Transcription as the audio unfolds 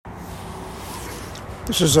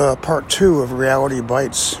This is part 2 of Reality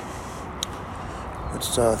Bites.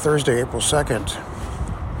 It's Thursday, April 2nd.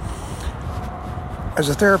 As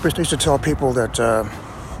a therapist, I used to tell people that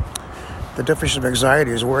the definition of anxiety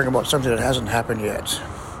is worrying about something that hasn't happened yet.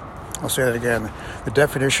 I'll say that again. The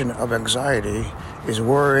definition of anxiety is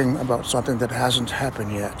worrying about something that hasn't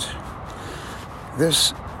happened yet.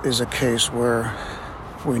 This is a case where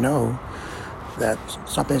we know that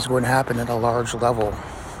something's going to happen at a large level.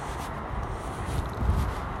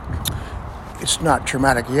 It's not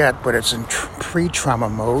traumatic yet, but it's in pre-trauma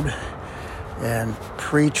mode, and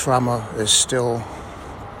pre-trauma is still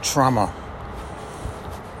trauma.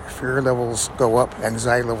 Fear levels go up,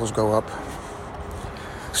 anxiety levels go up.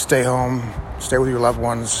 Stay home, stay with your loved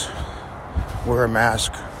ones, wear a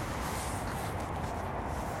mask,